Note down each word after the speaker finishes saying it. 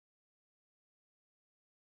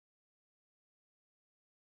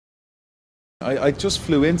I just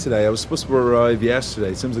flew in today. I was supposed to arrive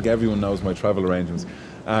yesterday. It seems like everyone knows my travel arrangements.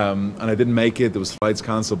 And I didn't make it. There was flights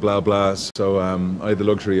cancelled, blah, blah. So I had the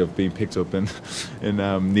luxury of being picked up in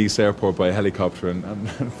Nice airport by a helicopter and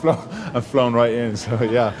flown right in. So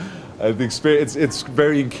yeah, the experience, it's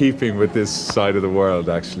very in keeping with this side of the world,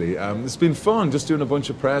 actually. It's been fun just doing a bunch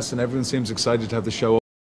of press, and everyone seems excited to have the show.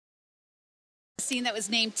 Scene that was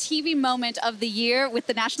named TV Moment of the Year with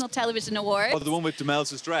the National Television Awards. Oh, the one with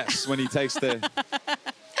Demel's dress when he takes the...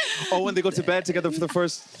 Oh, when they go to bed together for the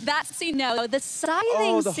first... That scene, no, the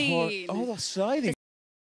scything scene. Oh, the scything.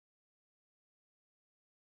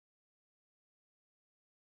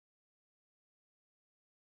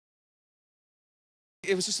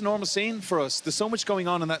 It was just a normal scene for us. There's so much going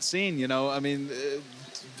on in that scene, you know. I mean...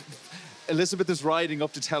 Elizabeth is riding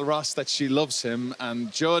up to tell Ross that she loves him,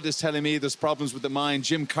 and Judd is telling me there's problems with the mind.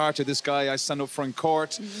 Jim Carter, this guy I stand up for in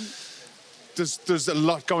court. There's a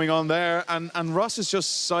lot going on there, and Ross is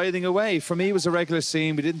just scything away. For me, it was a regular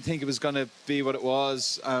scene. We didn't think it was going to be what it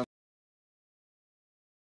was. I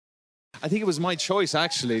think it was my choice,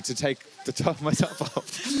 actually, to take my top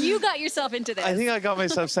off. You got yourself into this. I think I got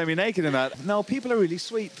myself semi-naked in that. No, people are really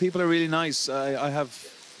sweet. People are really nice. I have...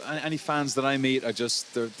 Any fans that I meet are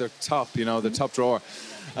just, they're top, you know, they're top drawer.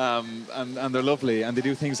 And they're lovely, and they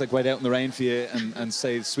do things like wait out in the rain for you and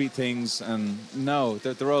say sweet things, and no,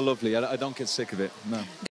 they're all lovely. I don't get sick of it, no.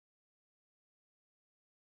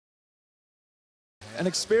 An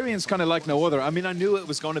experience kind of like no other. I mean, I knew it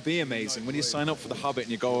was going to be amazing. When you sign up for The Hobbit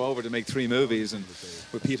and you go over to make 3 movies, and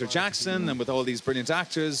with Peter Jackson and with all these brilliant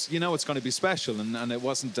actors, you know it's going to be special, and it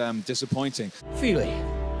wasn't disappointing. Feely.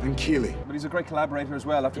 And Keely. But he's a great collaborator as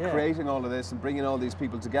well, after creating all of this and bringing all these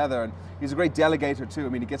people together. And he's a great delegator too. I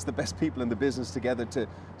mean, he gets the best people in the business together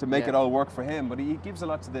to make it all work for him. But he gives a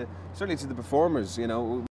lot to certainly to the performers, you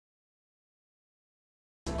know.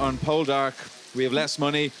 On Poldark, we have less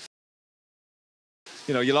money.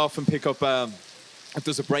 You know, you'll often pick up, if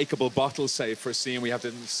there's a breakable bottle, say, for a scene, we have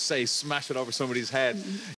to, say, smash it over somebody's head.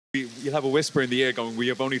 You'll have a whisper in the ear going, we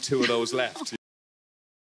have only 2 of those left.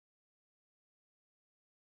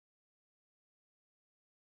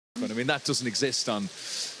 But I mean, that doesn't exist on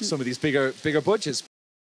some of these bigger budgets.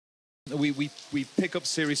 We pick up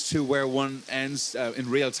series 2 where 1 ends in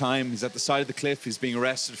real time. He's at the side of the cliff. He's being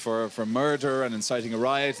arrested for murder and inciting a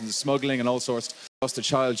riot and smuggling and all sorts. Lost a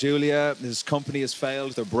child, Julia. His company has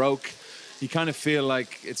failed. They're broke. You kind of feel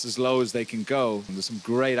like it's as low as they can go. And there's some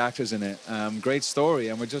great actors in it. Great story.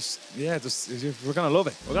 And we're just, we're going to love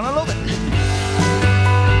it. We're going to love it.